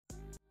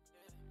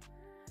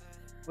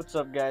What's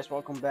up, guys?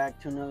 Welcome back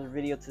to another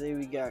video. Today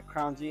we got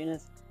Crown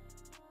Zenith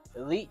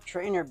Elite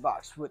Trainer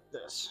Box with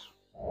this.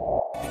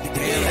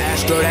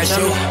 That's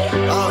you.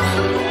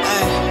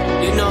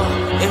 You know,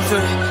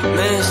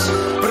 infamous.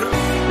 Look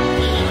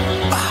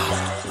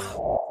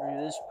at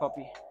this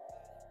puppy.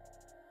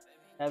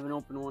 Haven't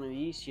opened one of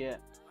these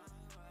yet.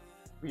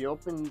 We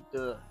opened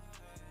the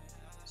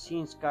Sea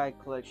and Sky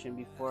collection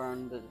before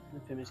on the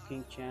Infamous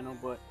King channel,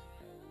 but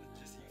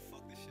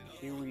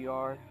here we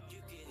are,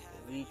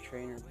 Elite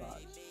Trainer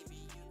Box.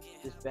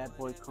 This bad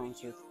boy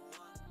comes with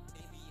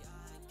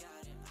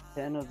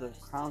 10 of the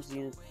Crown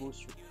Zenith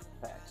booster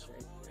packs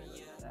right there. Look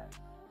at that.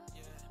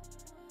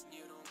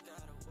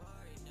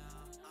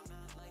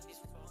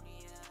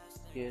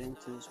 Get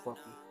into this puppy.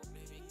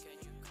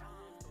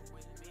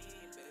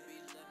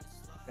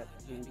 Got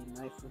the handy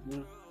knife with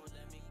me.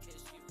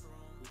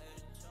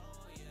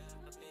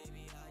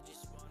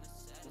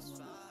 Too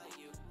much.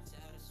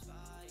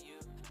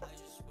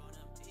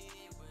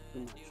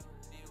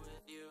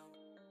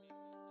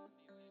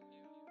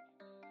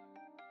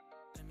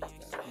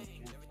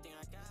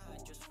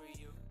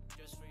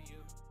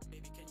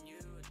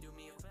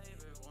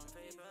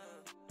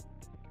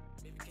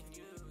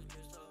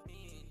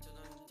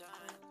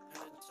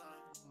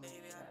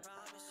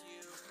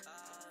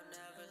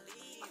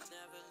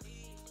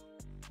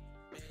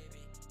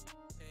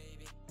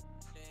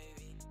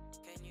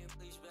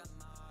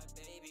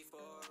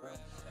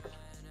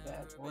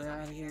 Bad boy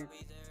out of here.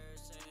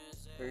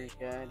 First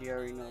guy, you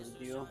already know the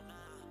deal.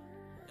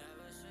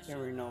 You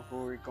already know who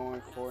we're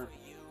going for.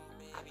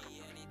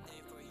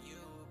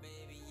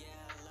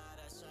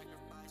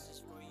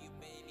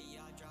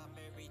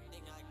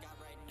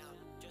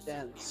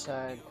 Stand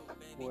aside,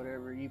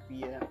 whatever you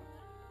be at.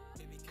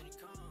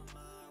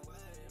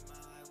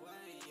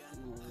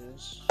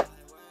 This.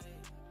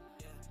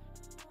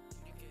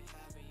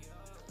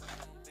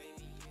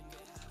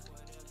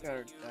 Got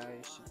our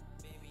dice.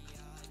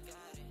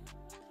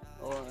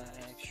 All that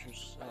extra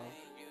stuff.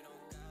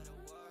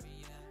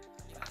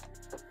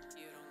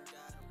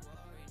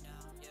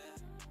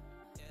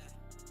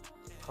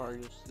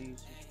 Cardio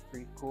sleeves is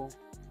pretty cool.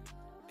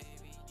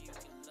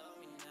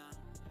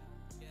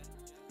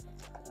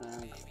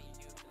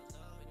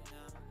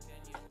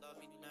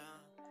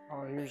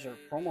 Oh, here's our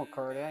promo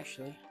card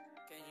actually.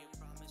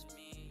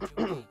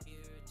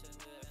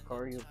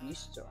 Cardio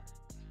Vista.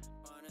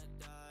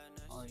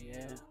 Oh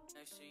yeah.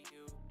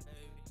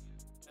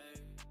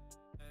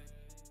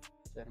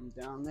 Set him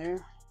down there.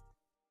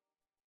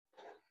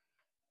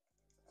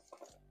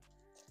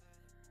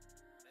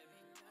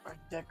 Our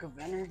deck of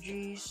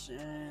energies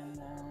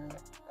and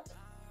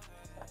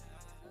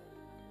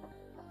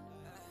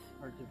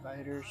our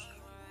dividers.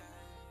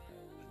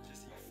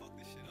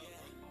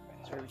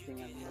 That's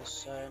everything on this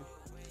side.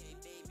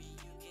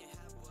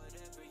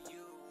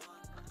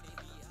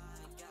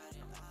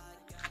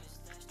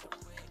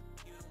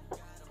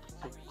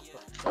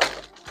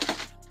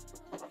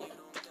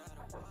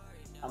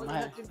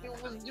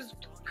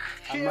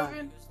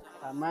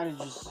 I might have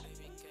just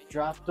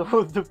dropped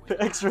all the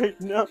packs right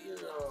now.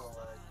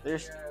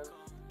 There's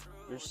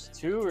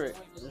two right.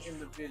 There's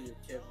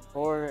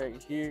 4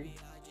 right here.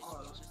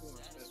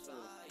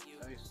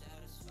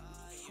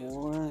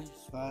 4,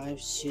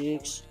 5,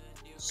 6,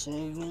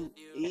 7,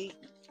 8,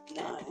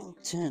 9,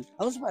 10.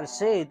 I was about to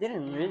say it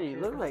didn't really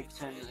look like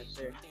 10 right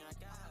there.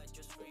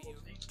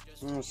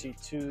 I'm gonna see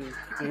 2,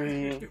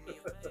 3,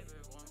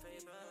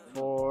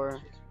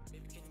 4.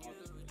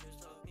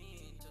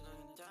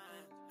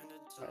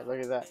 Alright, look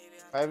at that.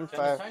 5 and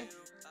 5.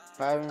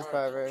 5 and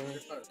 5 right here.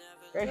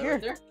 Right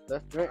here.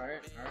 Left, right.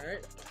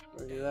 Alright.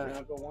 Look at You that.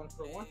 wanna go 1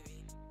 for 1?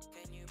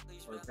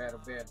 Or bad or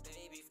bad?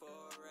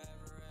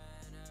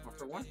 1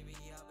 for 1?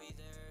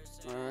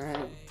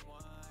 Alright.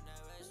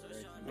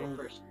 Go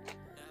first.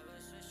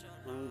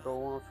 I'm gonna go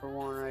 1 for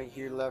 1 right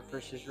here, left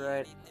versus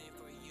right.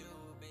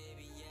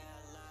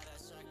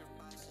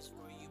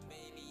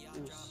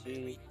 Let's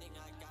see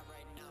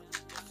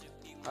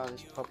how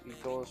this puppy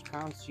goes.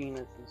 Crown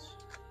Zenith is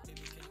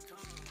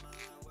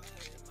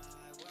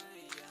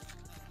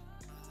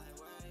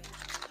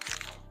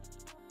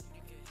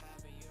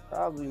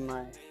probably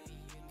my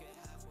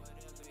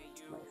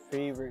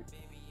favorite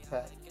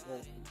pack.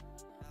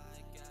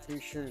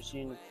 Pretty sure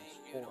Zenith is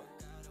 4.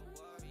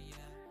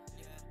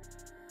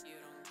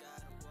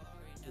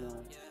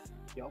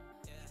 Yup.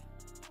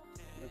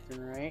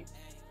 Looking right.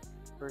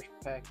 First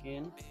pack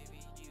in.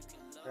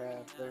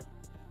 Graveler.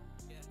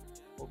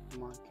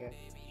 Pokemon Cat.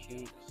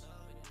 Jinx.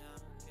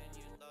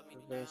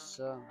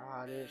 Professor.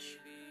 Oddish.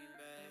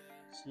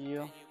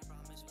 Seal.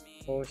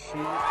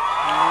 Potion.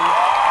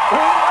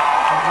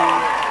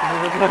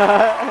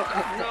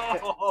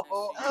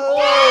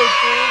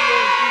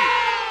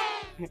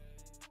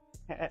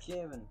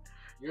 Kevin,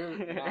 you're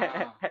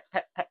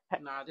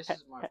nah, this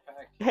is my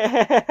pack.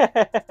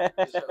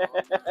 These are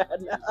all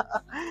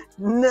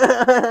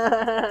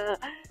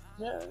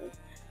No.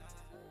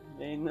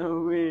 Ain't no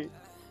way.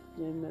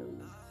 Ain't no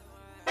way.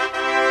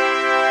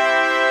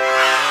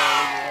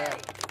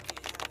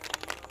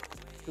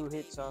 2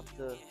 hits off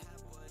the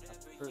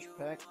first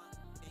pack.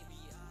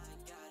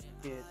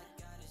 Get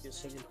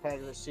second pack.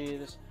 Let's see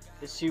this.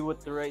 Let's see what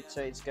the right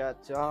side's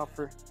got to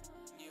offer.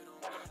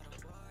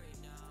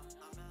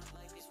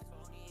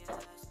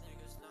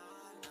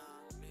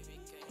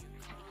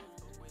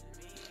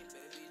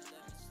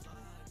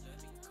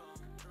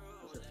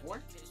 Was it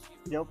 4?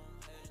 Yep.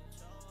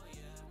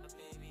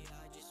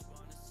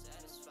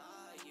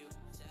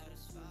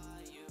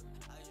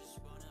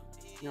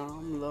 No,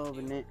 I'm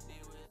loving it.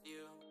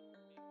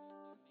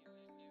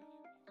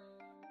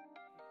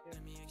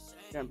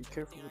 Gotta be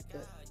careful with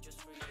that.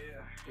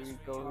 Here we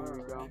go, here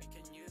we go.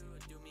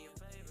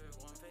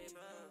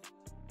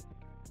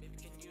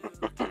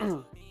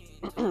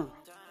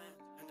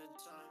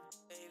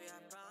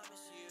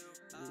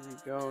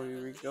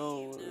 Here we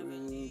go. What do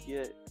we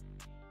get?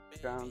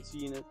 Crown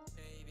Zenith.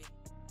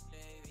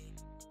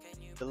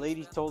 The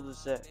lady told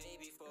us that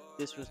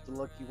this was the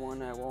lucky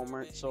one at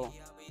Walmart, so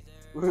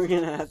we're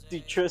gonna have to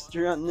trust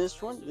her on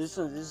this one. This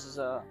is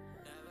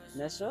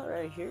Nessa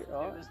right here.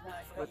 Oh,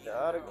 with the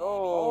auto.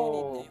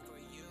 Oh,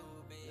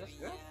 That's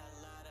good.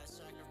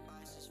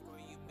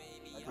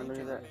 oh, look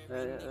at that.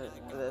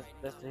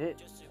 That's the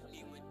hit.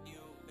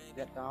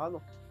 Got the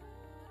hollow.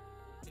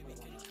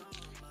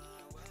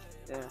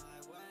 Yeah,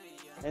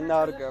 and the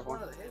autograph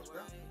one.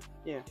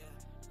 Yeah.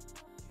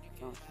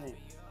 Okay.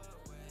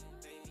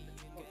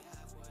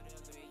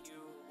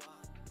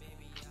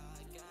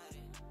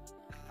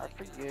 I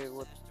forget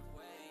what.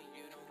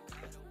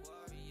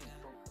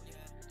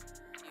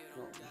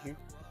 Over here.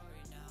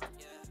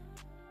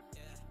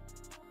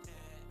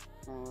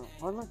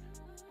 Hold on.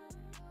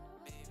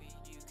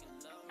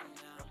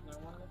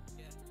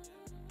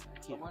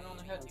 The one on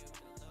the head.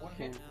 One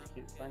hit. I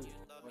can't find it.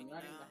 When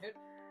not in the hit.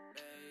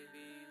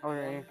 Oh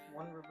yeah.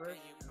 One reverse.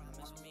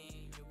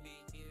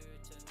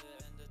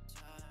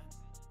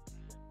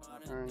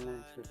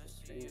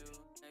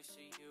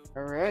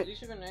 Alright. At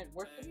least even ain't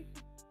worth it.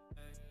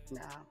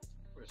 Nah.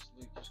 We're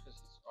asleep just because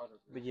it's auto.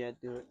 But yeah,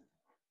 do it.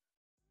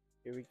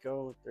 Here we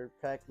go. Third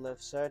pack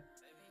left side.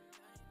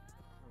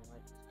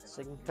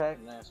 Second pack.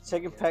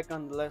 Second pack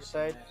on the left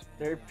side.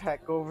 Third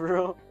pack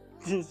overall.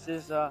 This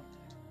is I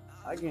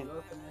can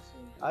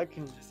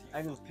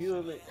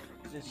feel it.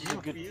 This is a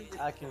good.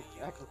 I can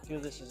feel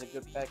this is a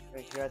good pack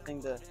right here. I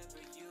think the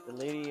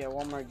lady at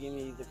Walmart gave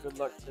me the good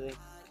luck today.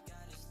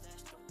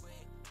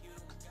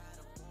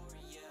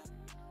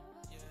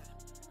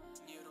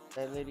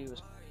 That lady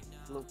was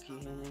low-key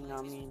hitting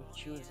on me, and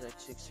she was like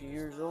 60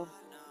 years old.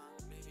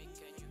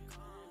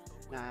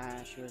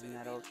 Nah, she wasn't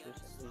that old. She was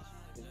at least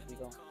 50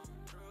 though.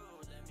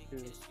 2,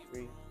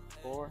 3,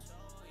 4.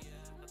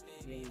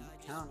 Getting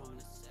count on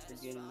it.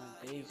 Forgetting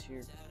my days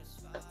here.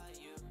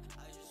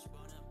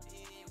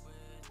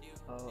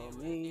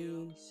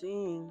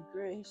 Amazing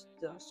Grace,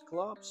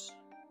 Dustclops,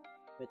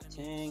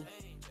 Batang,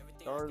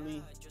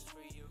 Charlie,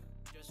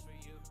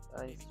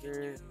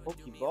 Dicer,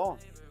 Pokeball.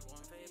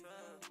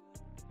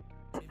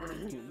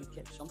 Let me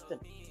catch something.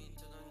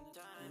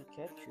 Let me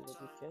catch you.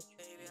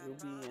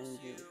 Ruby and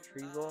your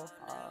Retrieval.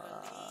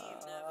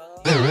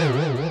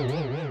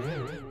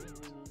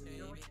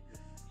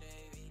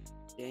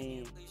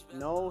 Damn.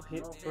 No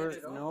hit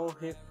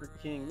for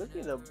King. Look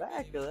at the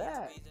back of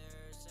that.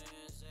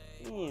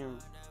 Damn.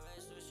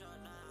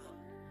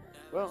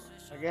 Well,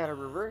 I got a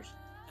reverse.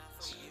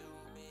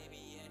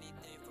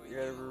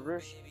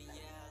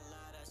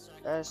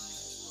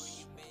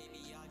 That's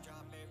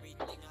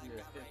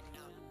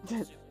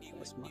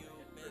that's my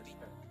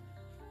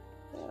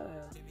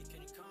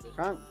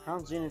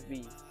Crown Zenith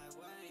be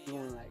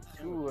doing like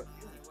 2.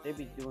 They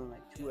be doing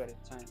like 2 at a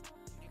time.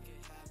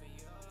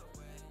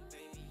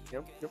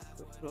 Yep. Get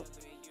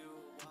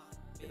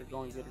her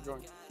going.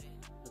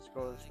 Let's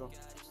go.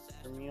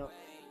 Turn me up.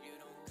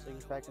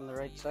 Second pack on the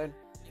right side.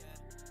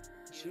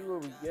 See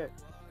what we get.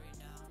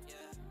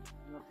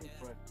 Nothing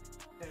but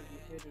heavy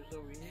hitters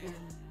over here.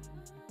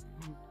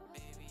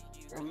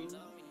 Ready,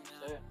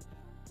 set,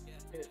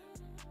 hit.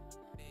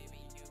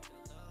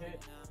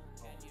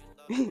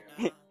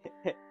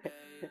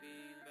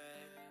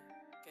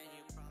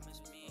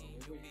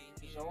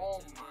 Oh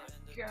my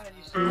god,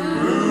 you see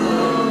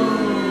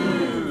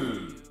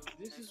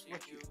this is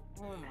what you.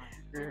 Oh my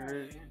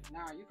god.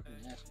 Nah, you can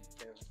mess me,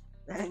 Kevin.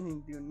 I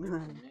didn't do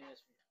nothing.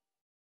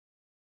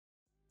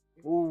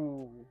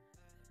 Ooh.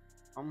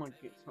 I'm gonna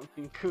get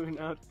something good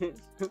out this.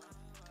 I'm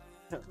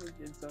gonna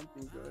get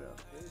something good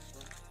out this.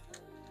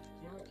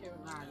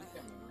 Nah, you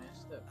got me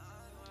messed up.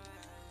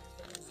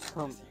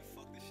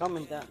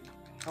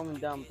 Coming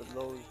down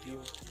below you.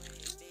 I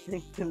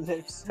think the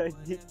left side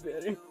did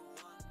better.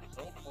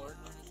 Go for it.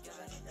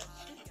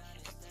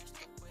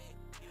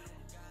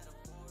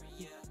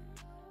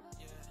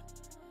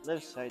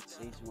 Left side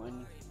says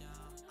one.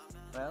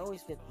 But I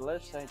always get the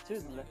left side too.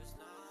 The left.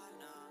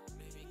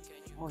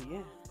 Oh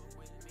yeah.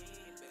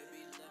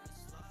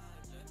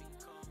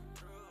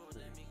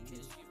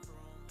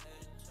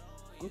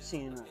 I'm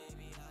seeing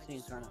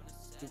kind of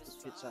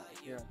duplicates out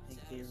here. I think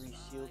they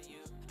resealed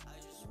this.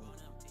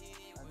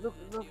 Look,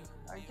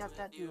 I got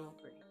that dude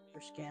over.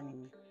 They're scamming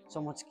me.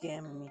 Someone's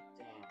scamming me.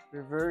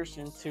 Reverse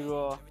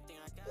into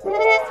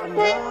Come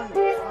on.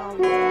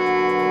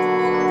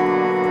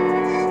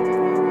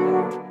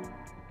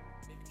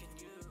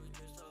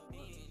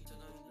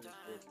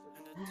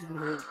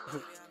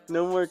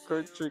 No more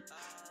card tricks.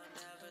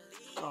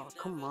 Oh,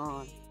 come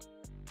on.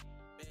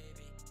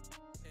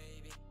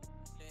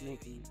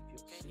 Making me feel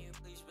sick.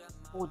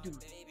 Oh,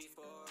 dude.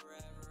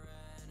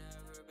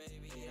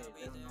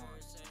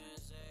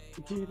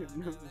 Dude,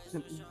 no.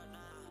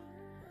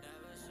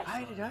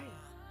 Hide it.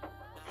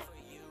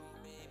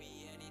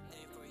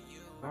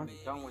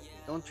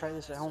 Don't try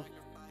this at home.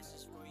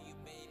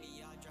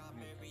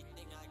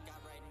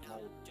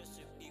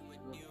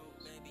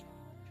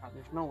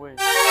 There's no way.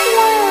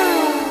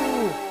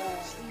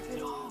 Save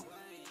it all.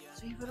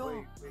 Save it all.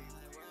 Wait.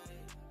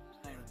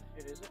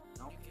 It is it?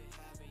 No.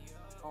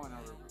 Oh, no.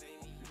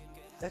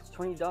 That's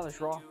 $20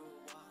 raw.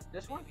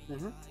 This one?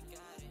 Mm-hmm.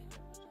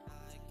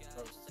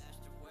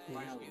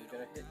 Finally, we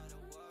got a hit.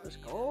 Let's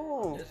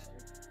go. This,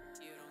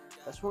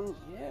 That's one.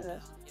 Yeah,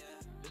 that's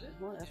is it?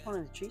 that's one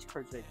of the chase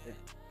cards right there.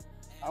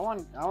 I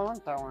want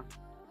that one.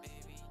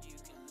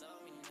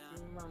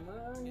 Give me my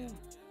money.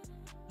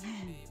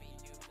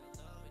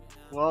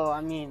 Well,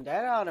 I mean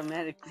that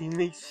automatically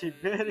makes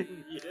it better.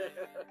 Yeah.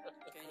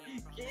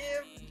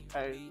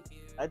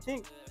 I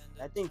think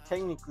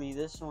technically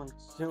this one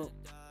still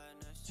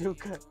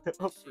got the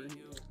upper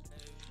hand.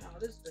 No,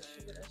 this is the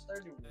shit that I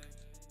started with.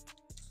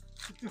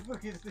 What the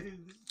fuck is this? This is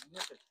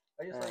nothing.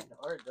 I just like the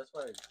art. That's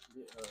why it's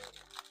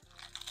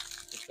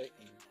taking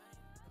me.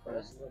 But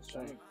that's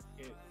right.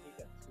 He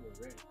got two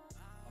already.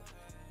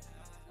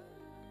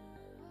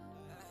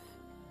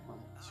 1,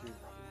 2, 3,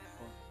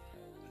 4.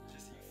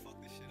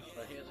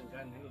 But he hasn't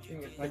gotten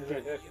anything.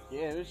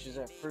 Yeah, this is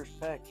that first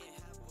pack.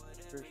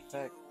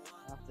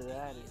 After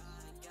that is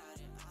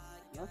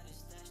nothing.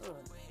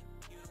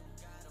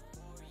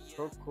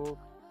 Coke,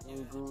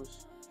 and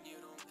Goose,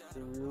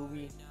 the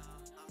Ruby.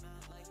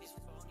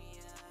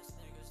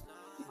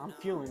 I'm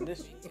feeling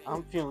this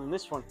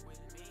one.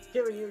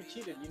 Kevin, you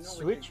cheated. You know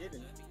Switch. what you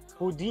did.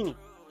 Houdini.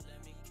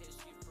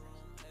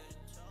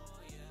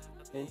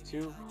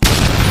 Into.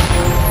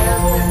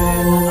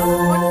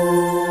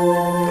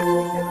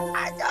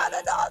 I got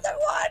another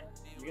one.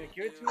 You gonna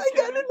give it to me? I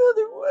got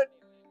another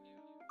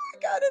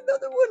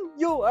one.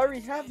 Yo, I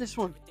already have this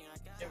one.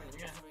 Kevin, you're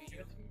gonna have to give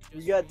it to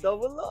me. We got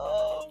double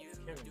up.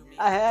 Kevin,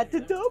 I had to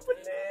double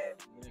it.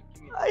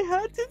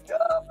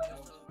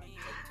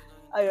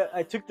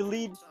 I took the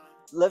lead.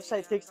 Left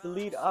side takes the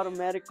lead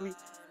automatically.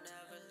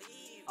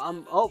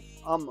 I'm up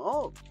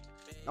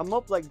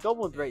like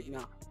doubled right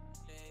now.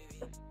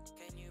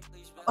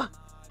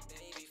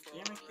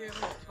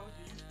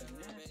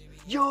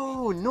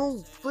 Yo, no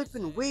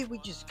flipping way we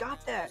just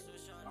got that.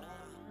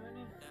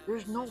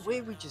 There's no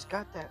way we just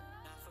got that.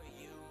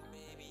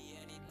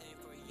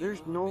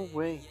 There's no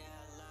way.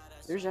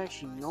 There's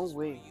actually no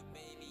way.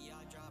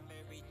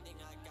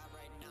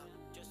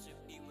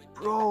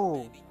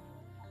 Bro.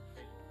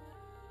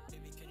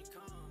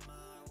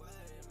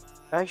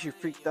 I actually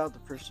freaked out the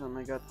first time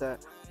I got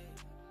that.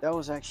 That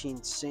was actually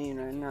insane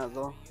right now,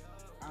 though.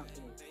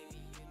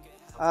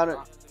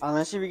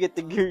 Unless if we get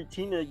the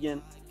Giratina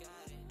again.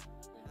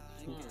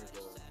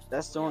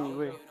 That's the only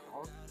way.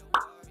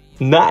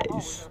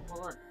 Nice.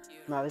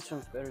 Nah, this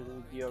one's better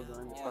than Diogo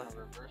in the park.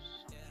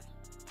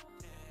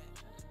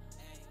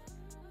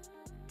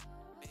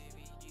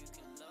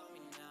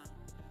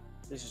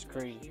 This is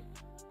crazy.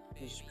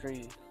 This is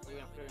crazy.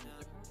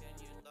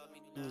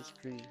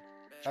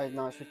 Alright,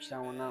 no, I switched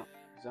that one out.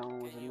 That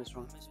one was in this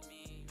one.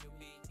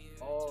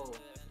 Oh,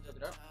 took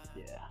it up?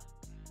 Yeah.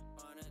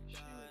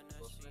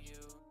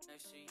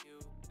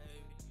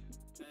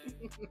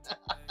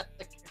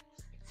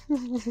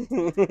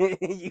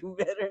 You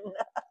better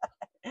not.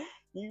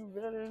 You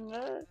better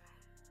not.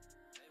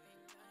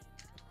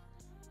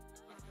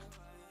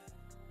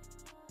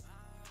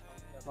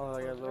 Oh,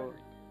 I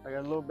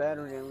got a low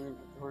battery. I'm gonna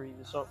hurry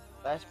this up.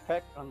 Last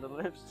pack on the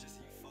left.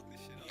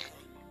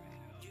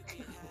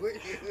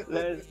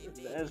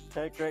 Last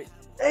pack right.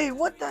 Hey,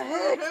 what the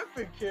heck? What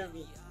happened,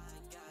 Kevin?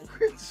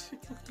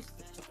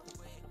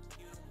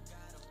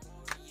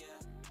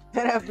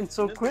 That happened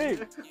so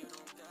quick.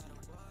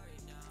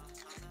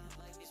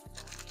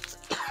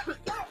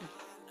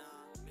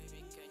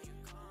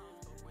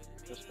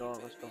 Let's go.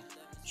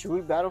 Should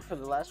we battle for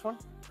the last one?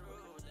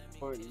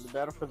 Or the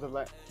battle for the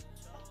last?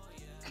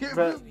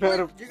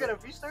 Battle. You got a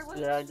V-Star one?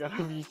 Yeah, I got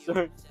a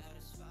V-Star.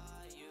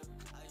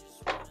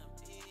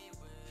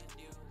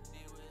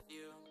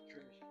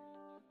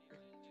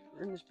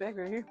 We're in this bag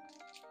right here.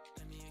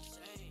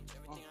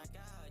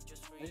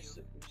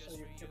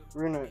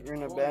 We're in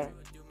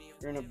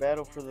a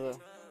battle for the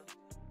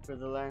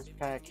last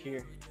pack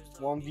here.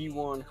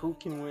 1v1. Who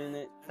can win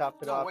it?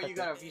 Top it off. Wait, you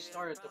got a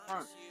V-Star at the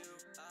front.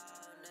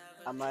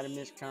 I might have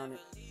miscounted.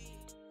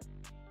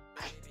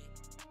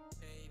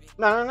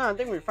 No. I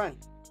think we're fine.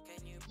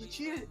 You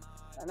cheated.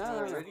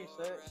 No. Ready,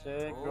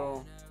 Set,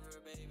 go.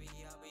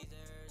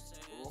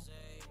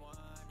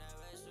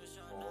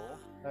 Oh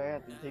yeah,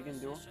 they can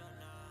do it.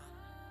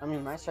 I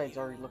mean, my side's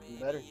already looking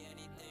better.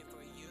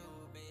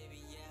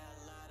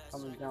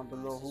 Comment down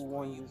below who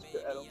won this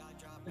battle.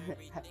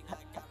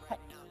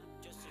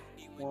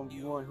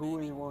 1v1. Who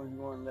wins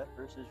 1v1? Left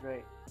versus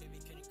right.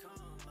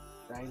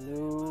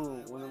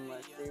 Railu, one of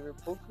my favorite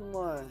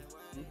Pokemon.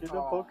 Into the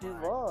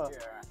Pokeball.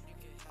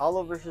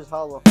 Hollow versus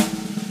Hollow. Oh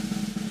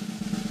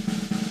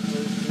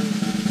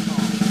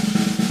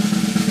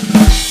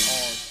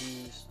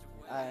jeez.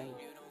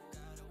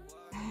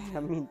 I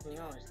mean,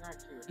 No, it's not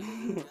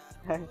cute.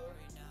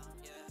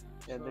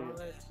 yeah,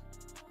 dude.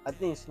 I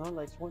think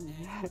Snorlax won.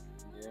 Yeah.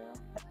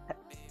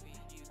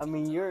 I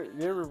mean, your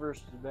reverse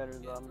is better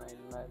though. I'm not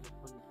even mad at the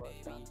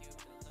Pokeball down.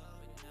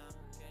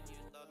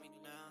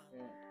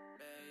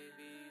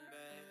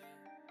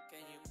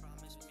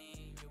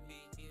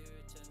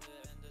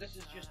 This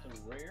is just a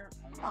rare.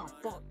 Oh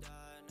fuck!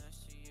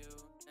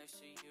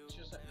 It's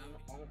just an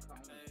uncommon.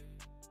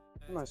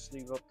 I'm gonna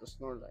sleeve up the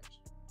Snorlax.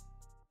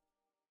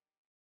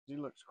 He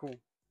looks cool.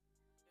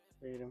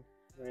 Look at him.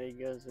 There he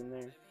goes in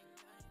there.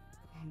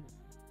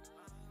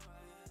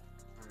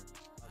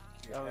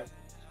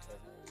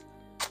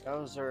 That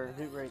was our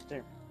hit right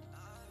there.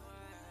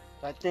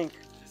 I think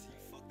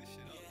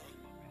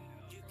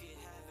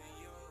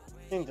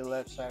the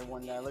left side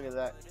won that. Look at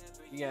that.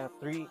 You got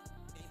three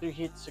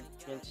hits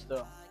against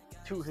the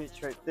 2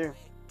 hits right there.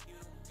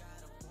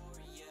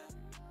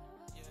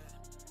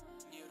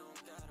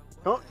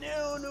 Oh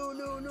no.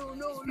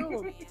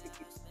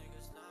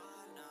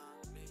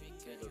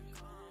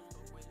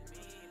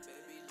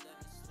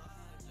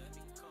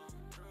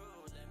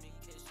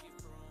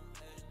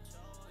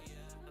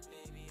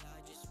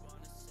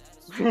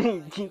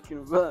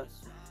 Kicking butt.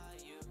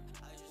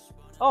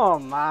 Oh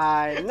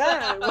my,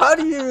 nah, why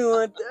do you even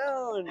want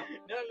down? No, let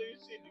me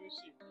see.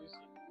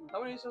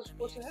 How many is I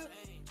supposed to have?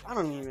 I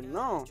don't even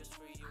know.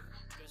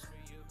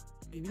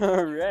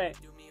 Alright.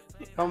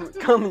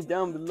 Comment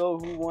down below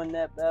who won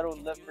that battle,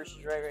 left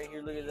versus right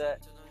here. Look at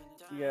that.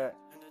 You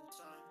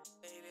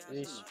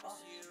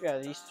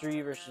got these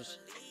 3 versus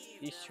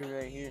these 2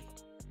 right here.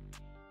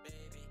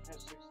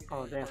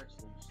 Oh damn.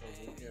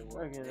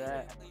 Look at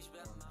that.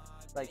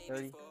 Like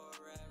 30.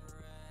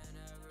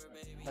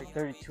 Like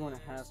 32 and a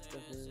half.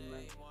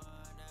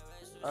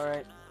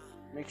 Alright.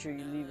 Make sure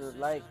you leave a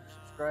like,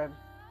 subscribe.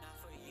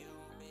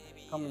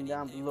 Comment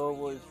down below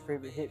what is your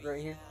favorite hit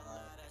right here.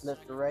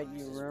 Left or right,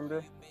 you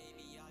remember.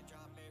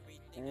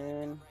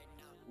 And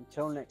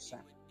until next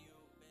time.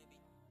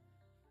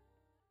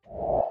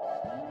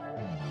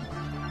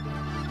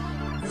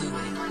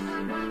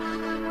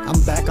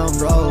 I'm back on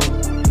roll,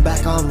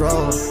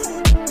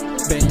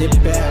 bend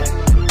it back,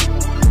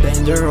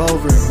 bend her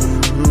over,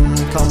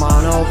 come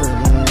on over,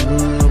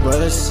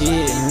 let's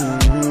see it,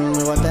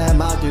 what that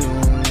might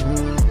do.